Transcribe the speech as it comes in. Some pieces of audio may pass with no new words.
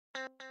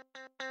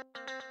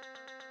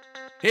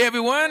Hey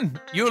everyone,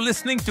 you're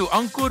listening to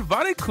Ankur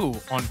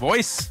Variku on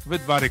Voice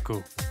with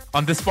Variku.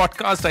 On this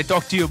podcast, I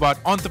talk to you about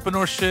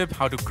entrepreneurship,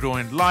 how to grow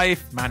in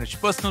life, manage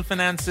personal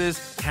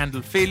finances,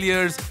 handle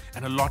failures,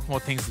 and a lot more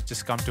things that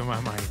just come to my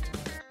mind.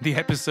 The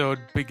episode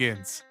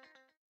begins.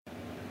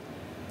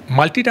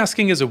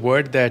 Multitasking is a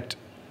word that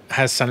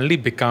has suddenly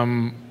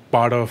become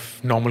part of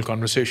normal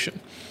conversation.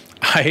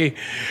 I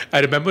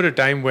remember a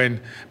time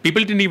when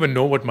people didn't even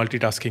know what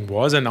multitasking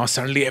was, and now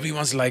suddenly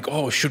everyone's like,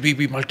 "Oh, should we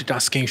be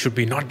multitasking? Should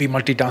we not be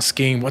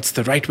multitasking? What's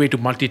the right way to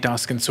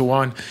multitask?" and so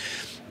on.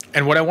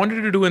 And what I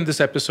wanted to do in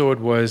this episode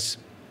was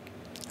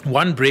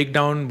one, break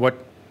down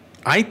what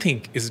I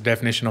think is the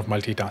definition of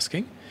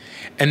multitasking,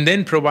 and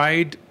then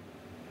provide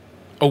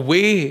a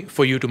way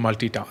for you to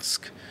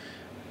multitask,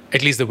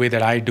 at least the way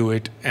that I do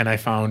it and I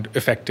found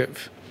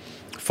effective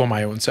for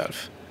my own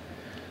self.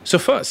 So,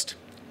 first,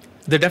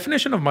 the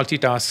definition of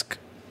multitask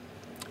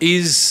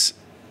is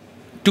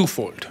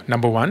twofold.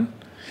 Number one,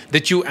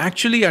 that you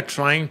actually are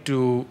trying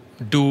to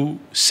do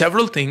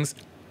several things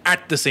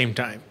at the same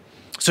time.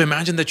 So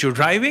imagine that you're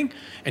driving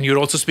and you're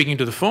also speaking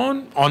to the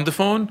phone, on the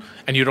phone,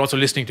 and you're also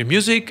listening to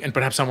music, and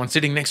perhaps someone's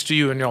sitting next to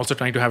you and you're also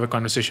trying to have a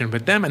conversation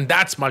with them, and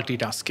that's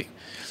multitasking.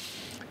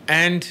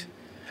 And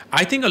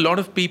I think a lot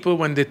of people,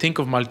 when they think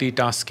of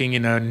multitasking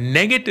in a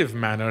negative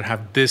manner,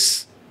 have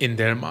this in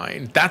their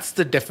mind. That's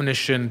the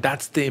definition,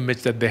 that's the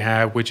image that they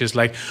have, which is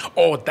like,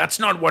 oh, that's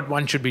not what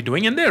one should be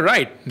doing. And they're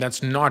right,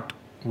 that's not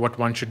what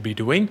one should be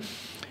doing.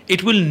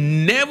 It will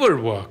never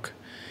work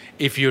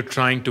if you're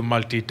trying to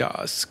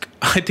multitask.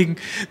 I think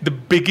the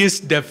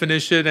biggest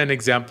definition and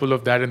example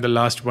of that in the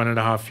last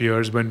 1.5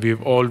 years, when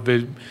we've all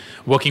been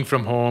working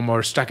from home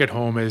or stuck at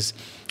home, is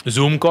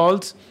Zoom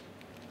calls,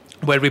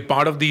 where we're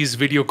part of these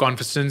video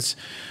conferences,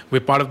 we're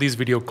part of these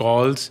video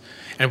calls,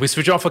 and we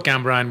switch off a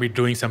camera and we're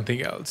doing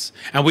something else.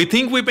 And we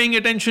think we're paying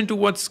attention to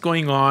what's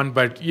going on,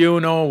 but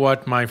you know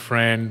what, my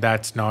friend,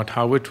 that's not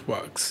how it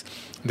works.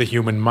 The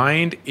human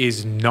mind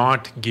is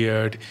not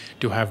geared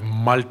to have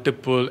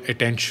multiple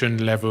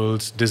attention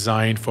levels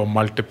designed for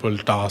multiple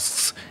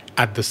tasks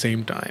at the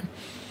same time.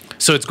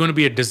 So it's going to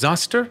be a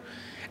disaster.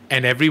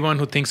 And everyone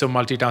who thinks of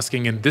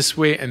multitasking in this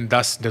way and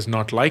thus does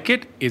not like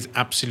it is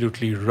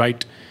absolutely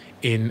right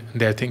in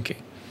their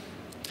thinking.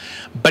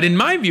 But in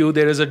my view,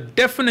 there is a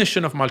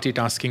definition of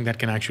multitasking that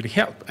can actually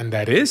help. And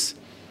that is,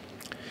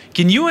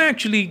 can you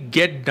actually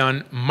get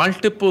done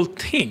multiple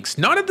things,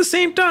 not at the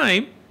same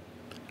time,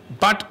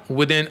 but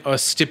within a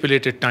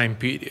stipulated time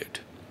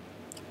period?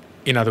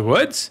 In other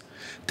words,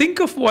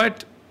 think of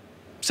what,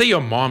 say,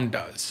 your mom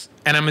does.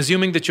 And I'm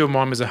assuming that your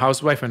mom is a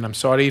housewife, and I'm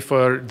sorry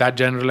for that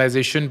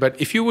generalization.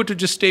 But if you were to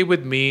just stay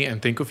with me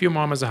and think of your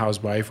mom as a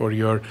housewife, or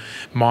your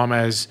mom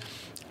as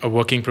a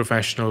working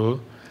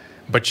professional,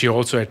 but she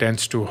also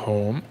attends to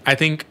home, I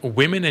think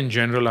women in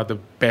general are the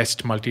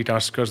best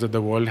multitaskers that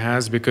the world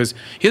has, because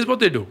here's what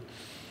they do.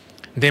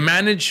 They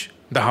manage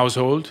the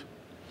household,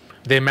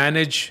 they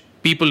manage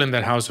people in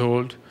that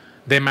household,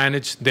 they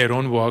manage their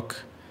own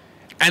work,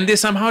 and they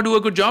somehow do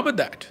a good job at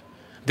that.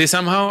 They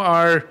somehow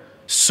are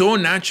so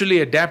naturally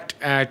adept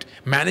at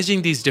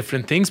managing these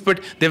different things, but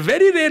they're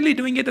very rarely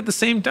doing it at the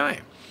same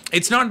time.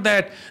 It's not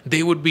that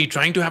they would be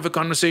trying to have a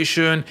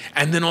conversation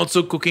and then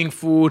also cooking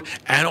food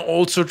and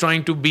also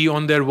trying to be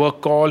on their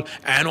work call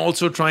and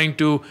also trying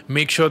to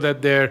make sure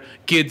that their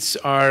kids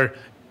are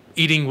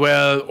eating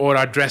well or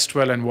are dressed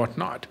well and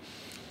whatnot.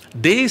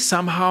 They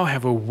somehow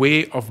have a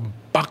way of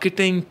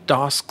bucketing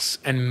tasks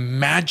and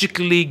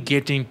magically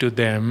getting to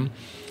them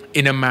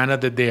in a manner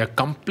that they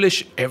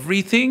accomplish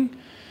everything,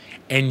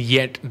 and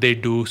yet they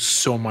do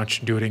so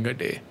much during a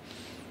day.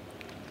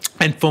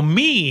 And for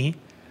me,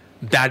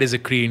 that is a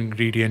key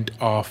ingredient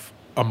of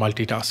a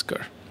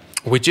multitasker,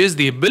 which is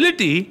the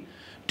ability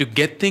to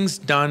get things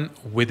done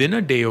within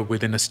a day or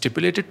within a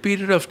stipulated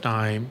period of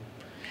time,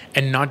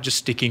 and not just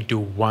sticking to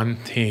one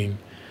thing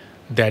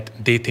that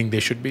they think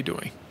they should be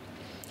doing.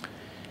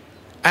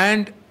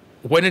 And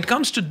when it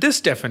comes to this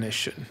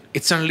definition,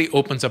 it suddenly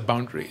opens up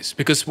boundaries,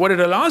 because what it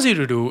allows you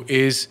to do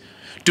is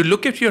to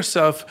look at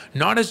yourself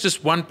not as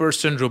just one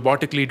person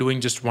robotically doing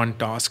just one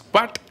task,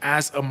 but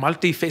as a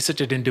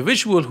multifaceted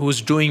individual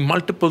who's doing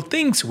multiple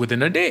things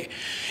within a day.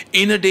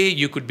 In a day,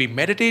 you could be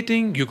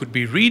meditating, you could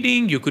be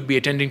reading, you could be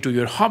attending to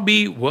your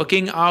hobby,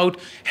 working out,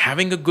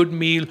 having a good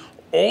meal,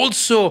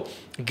 also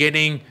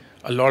getting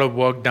a lot of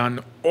work done,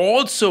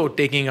 also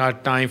taking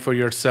out time for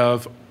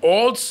yourself,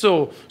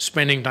 also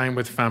spending time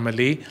with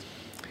family.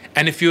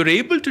 And if you're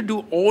able to do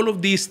all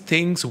of these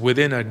things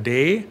within a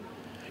day,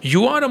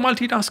 you are a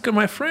multitasker,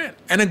 my friend,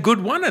 and a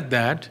good one at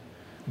that.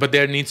 But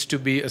there needs to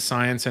be a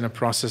science and a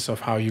process of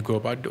how you go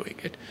about doing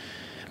it.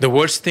 The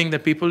worst thing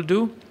that people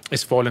do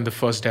is fall in the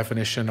first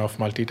definition of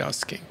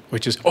multitasking,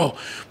 which is, oh,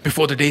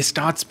 before the day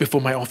starts, before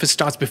my office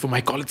starts, before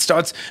my college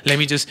starts, let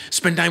me just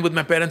spend time with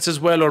my parents as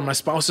well, or my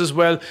spouse as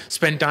well,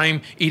 spend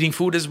time eating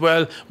food as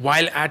well.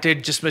 While at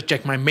it, just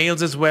check my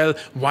mails as well.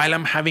 While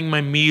I'm having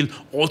my meal,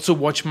 also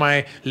watch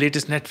my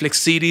latest Netflix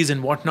series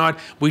and whatnot.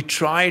 We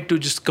try to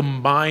just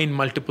combine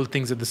multiple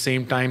things at the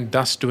same time,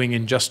 thus doing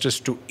injustice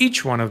to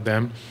each one of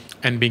them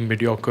and being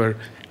mediocre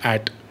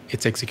at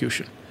its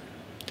execution.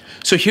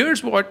 So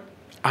here's what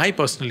I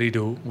personally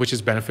do, which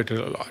has benefited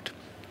a lot.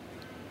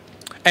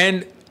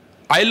 And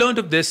I learned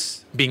of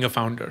this being a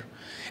founder.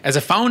 As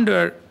a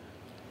founder,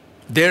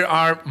 there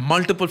are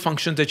multiple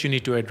functions that you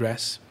need to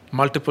address,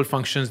 multiple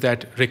functions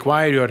that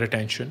require your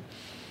attention.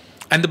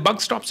 And the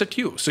buck stops at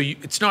you. So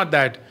it's not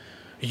that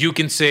you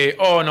can say,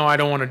 oh, no, I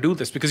don't want to do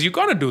this, because you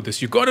got to do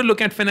this. You got to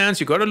look at finance.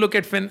 You got to look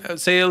at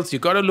sales. You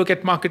got to look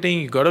at marketing.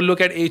 You got to look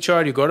at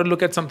HR. You got to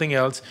look at something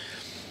else.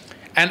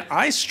 And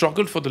I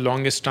struggled for the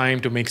longest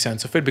time to make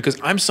sense of it, because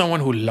I'm someone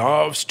who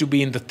loves to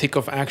be in the thick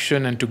of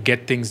action and to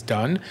get things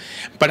done.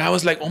 But I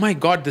was like, oh my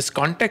God, this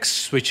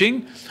context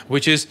switching,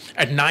 which is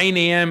at 9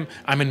 a.m.,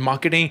 I'm in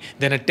marketing,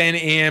 then at 10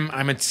 a.m.,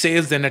 I'm at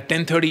sales, then at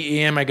 10:30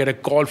 a.m., I get a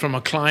call from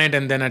a client,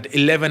 and then at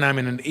 11, I'm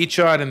in an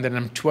HR, and then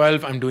at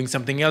 12, I'm doing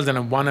something else, then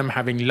at 1, I'm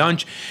having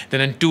lunch,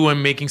 then at 2,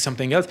 I'm making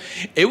something else.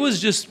 It was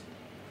just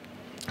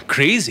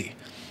crazy.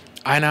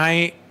 And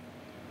I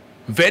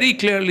very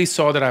clearly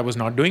saw that I was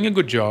not doing a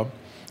good job.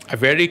 I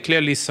very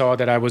clearly saw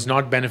that I was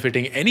not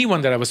benefiting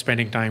anyone that I was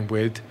spending time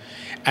with,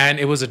 and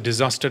it was a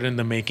disaster in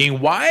the making,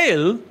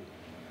 while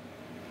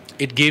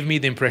it gave me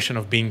the impression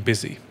of being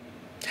busy.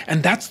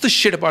 And that's the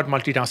shit about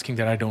multitasking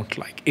that I don't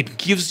like. It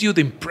gives you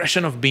the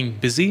impression of being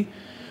busy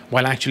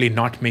while actually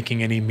not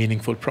making any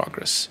meaningful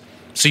progress.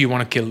 So you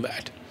want to kill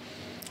that.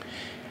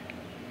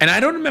 And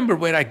I don't remember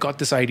where I got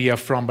this idea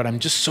from, but I'm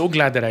just so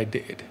glad that I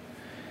did.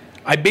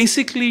 I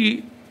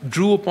basically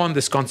drew upon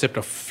this concept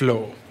of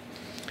flow.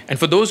 And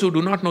for those who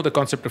do not know the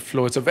concept of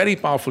flow, it's a very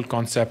powerful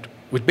concept,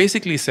 which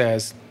basically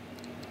says,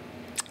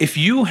 if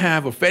you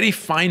have a very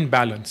fine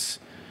balance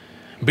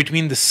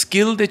between the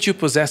skill that you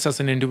possess as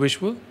an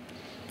individual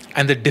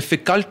and the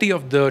difficulty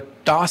of the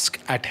task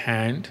at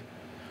hand,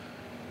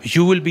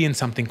 you will be in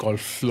something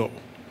called flow.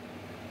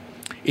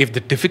 If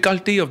the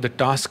difficulty of the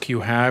task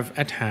you have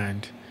at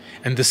hand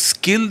and the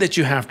skill that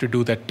you have to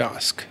do that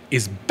task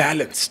is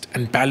balanced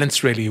and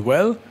balanced really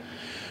well,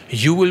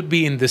 you will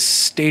be in this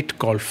state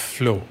called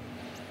flow.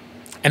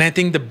 And I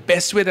think the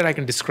best way that I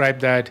can describe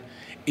that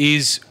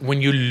is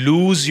when you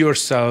lose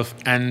yourself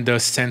and the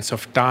sense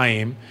of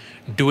time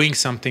doing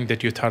something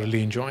that you're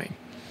thoroughly enjoying.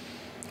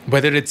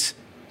 Whether it's,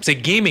 say,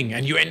 gaming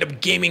and you end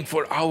up gaming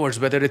for hours,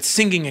 whether it's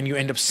singing and you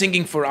end up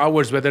singing for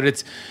hours, whether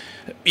it's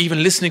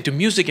even listening to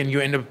music and you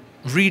end up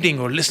reading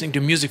or listening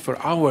to music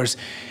for hours.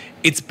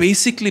 It's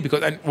basically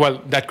because, and well,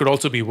 that could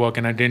also be work,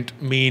 and I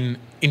didn't mean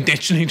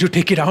intentionally to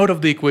take it out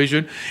of the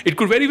equation. It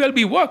could very well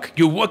be work.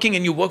 You're working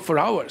and you work for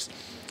hours.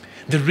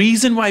 The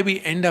reason why we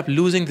end up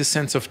losing the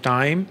sense of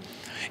time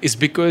is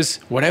because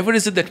whatever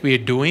is it that we are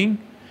doing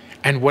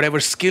and whatever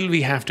skill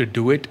we have to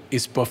do it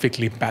is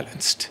perfectly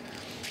balanced.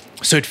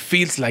 So it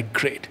feels like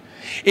great.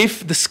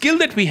 If the skill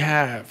that we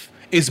have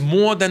is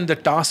more than the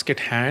task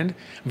at hand,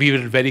 we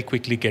will very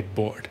quickly get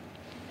bored.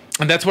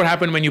 And that's what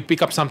happens when you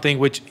pick up something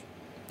which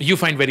you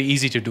find very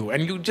easy to do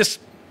and you just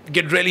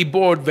get really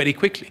bored very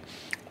quickly.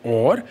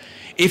 Or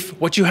if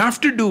what you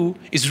have to do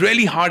is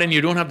really hard and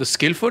you don't have the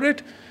skill for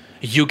it,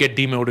 you get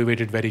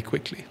demotivated very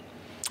quickly.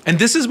 And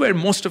this is where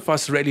most of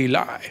us really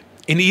lie,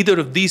 in either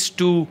of these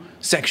two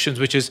sections,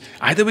 which is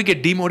either we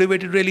get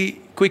demotivated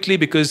really quickly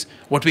because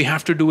what we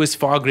have to do is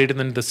far greater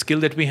than the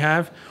skill that we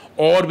have,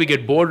 or we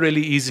get bored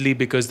really easily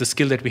because the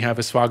skill that we have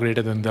is far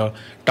greater than the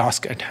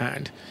task at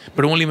hand.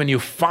 But only when you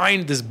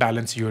find this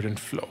balance, you're in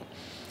flow.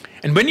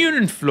 And when you're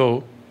in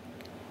flow,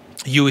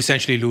 you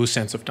essentially lose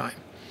sense of time.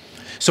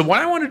 So what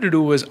I wanted to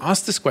do was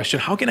ask this question: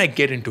 how can I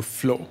get into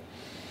flow?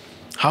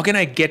 How can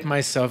I get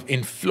myself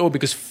in flow?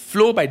 Because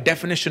flow by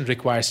definition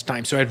requires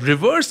time. So I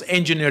reverse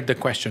engineered the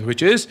question,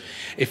 which is,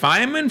 if I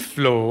am in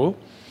flow,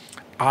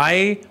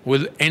 I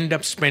will end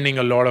up spending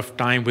a lot of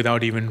time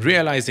without even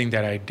realizing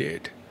that I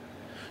did.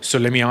 So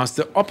let me ask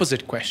the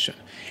opposite question.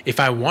 If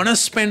I want to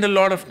spend a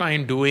lot of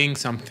time doing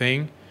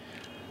something,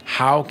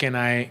 how can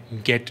I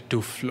get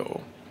to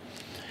flow?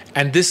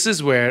 And this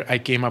is where I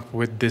came up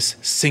with this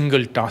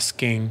single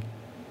tasking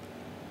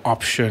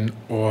option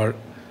or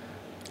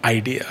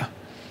idea.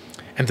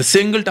 And the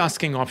single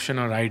tasking option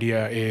or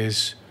idea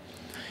is,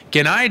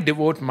 can I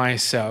devote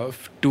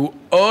myself to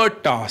a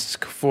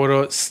task for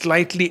a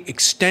slightly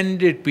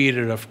extended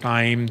period of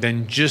time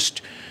than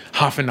just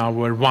half an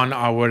hour, 1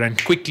 hour,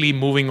 and quickly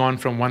moving on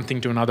from one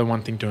thing to another,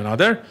 one thing to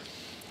another?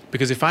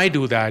 Because if I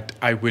do that,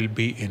 I will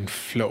be in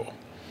flow.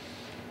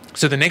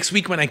 So the next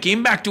week when I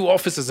came back to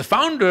office as a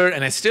founder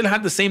and I still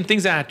had the same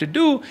things I had to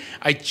do,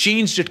 I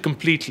changed it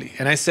completely.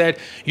 And I said,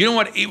 you know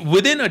what,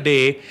 within a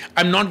day,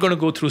 I'm not going to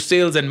go through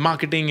sales and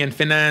marketing and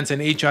finance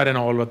and HR and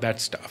all of that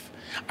stuff.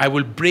 I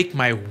will break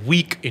my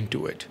week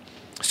into it.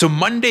 So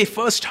Monday,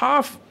 first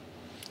half,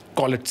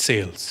 call it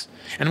sales.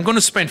 And I'm going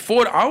to spend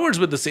 4 hours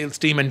with the sales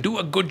team and do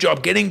a good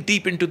job getting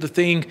deep into the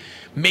thing,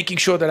 making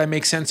sure that I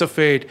make sense of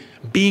it,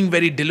 being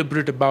very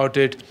deliberate about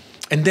it.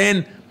 And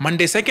then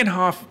Monday, second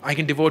half, I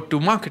can devote to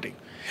marketing.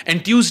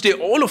 And Tuesday,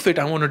 all of it,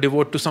 I want to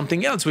devote to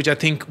something else, which I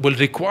think will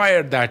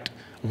require that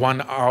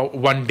 1 hour,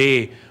 1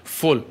 day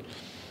full.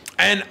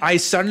 And I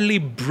suddenly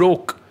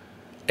broke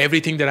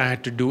everything that I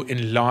had to do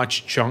in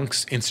large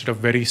chunks instead of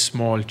very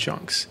small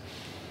chunks.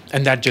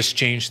 And that just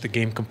changed the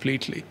game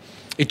completely.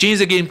 It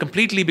changed the game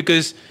completely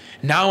because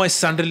now I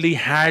suddenly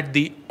had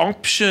the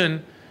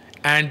option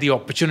and the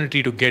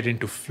opportunity to get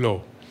into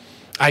flow.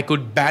 I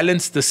could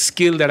balance the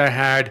skill that I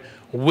had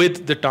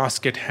with the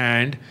task at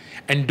hand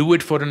and do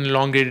it for an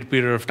elongated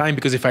period of time,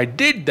 because if I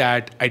did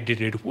that, I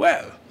did it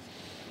well.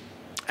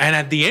 And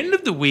at the end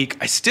of the week,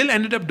 I still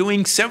ended up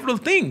doing several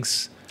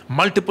things,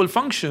 multiple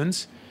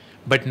functions,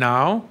 but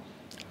now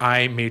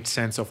I made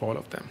sense of all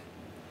of them.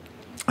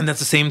 And that's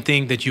the same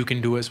thing that you can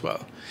do as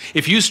well.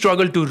 If you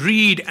struggle to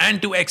read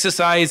and to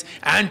exercise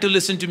and to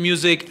listen to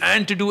music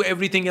and to do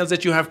everything else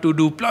that you have to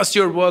do, plus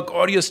your work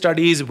or your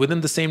studies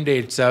within the same day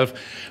itself,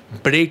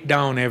 break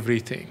down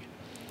everything.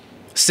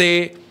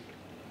 Say,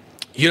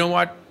 you know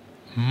what,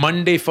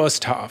 Monday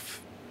first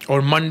half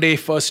or Monday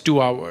first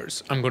 2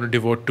 hours, I'm going to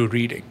devote to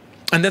reading.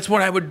 And that's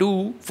what I would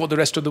do for the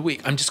rest of the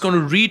week. I'm just going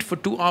to read for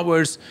 2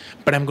 hours,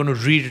 but I'm going to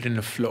read it in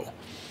a flow.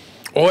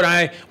 Or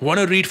I want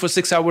to read for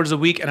 6 hours a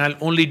week and I'll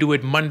only do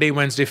it Monday,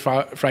 Wednesday,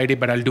 Friday,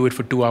 but I'll do it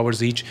for 2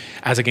 hours each,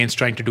 as against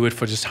trying to do it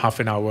for just half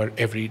an hour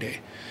every day.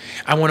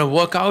 I want to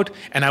work out,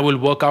 and I will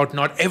work out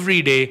not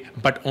every day,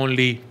 but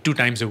only 2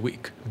 times a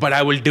week. But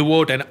I will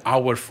devote an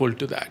hour full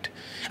to that.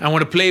 I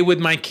want to play with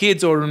my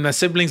kids or my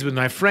siblings, with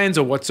my friends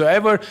or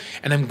whatsoever,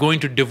 and I'm going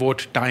to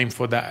devote time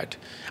for that.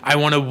 I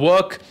want to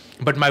work,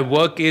 but my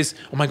work is,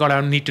 oh my God,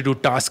 I need to do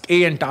task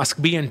A and task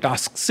B and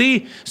task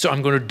C. So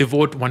I'm going to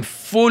devote 1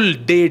 full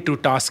day to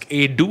task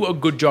A, do a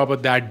good job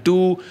of that,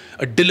 do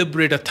a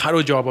deliberate, a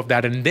thorough job of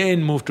that, and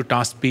then move to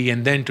task B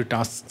and then to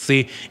task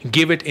C.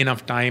 Give it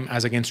enough time,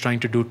 as against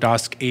trying to do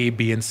task A,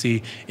 B, and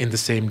C in the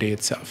same day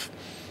itself.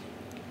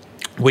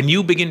 When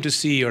you begin to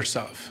see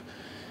yourself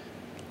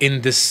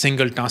in this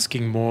single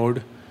tasking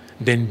mode,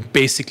 then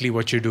basically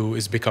what you do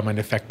is become an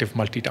effective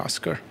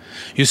multitasker.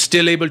 You're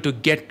still able to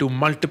get to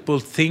multiple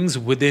things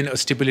within a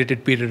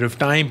stipulated period of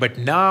time, but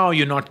now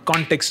you're not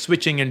context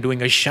switching and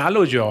doing a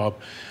shallow job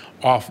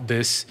of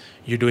this.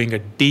 You're doing a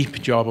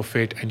deep job of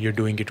it, and you're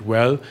doing it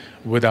well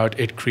without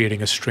it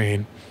creating a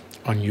strain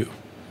on you.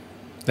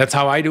 That's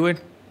how I do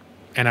it,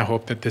 and I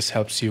hope that this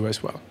helps you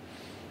as well.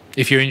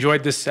 If you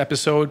enjoyed this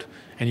episode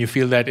and you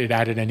feel that it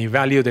added any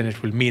value, then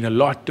it will mean a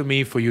lot to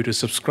me for you to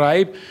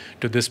subscribe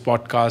to this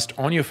podcast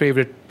on your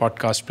favorite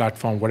podcast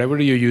platform,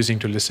 whatever you're using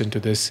to listen to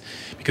this,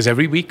 because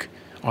every week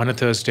on a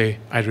Thursday,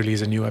 I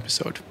release a new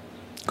episode.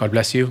 God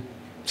bless you.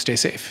 Stay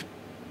safe.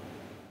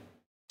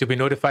 To be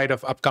notified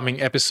of upcoming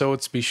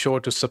episodes, be sure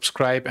to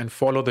subscribe and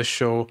follow the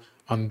show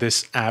on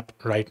this app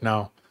right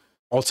now.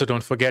 Also,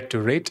 don't forget to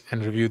rate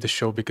and review the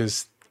show,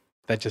 because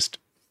that just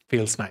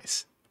feels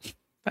nice.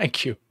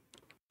 Thank you.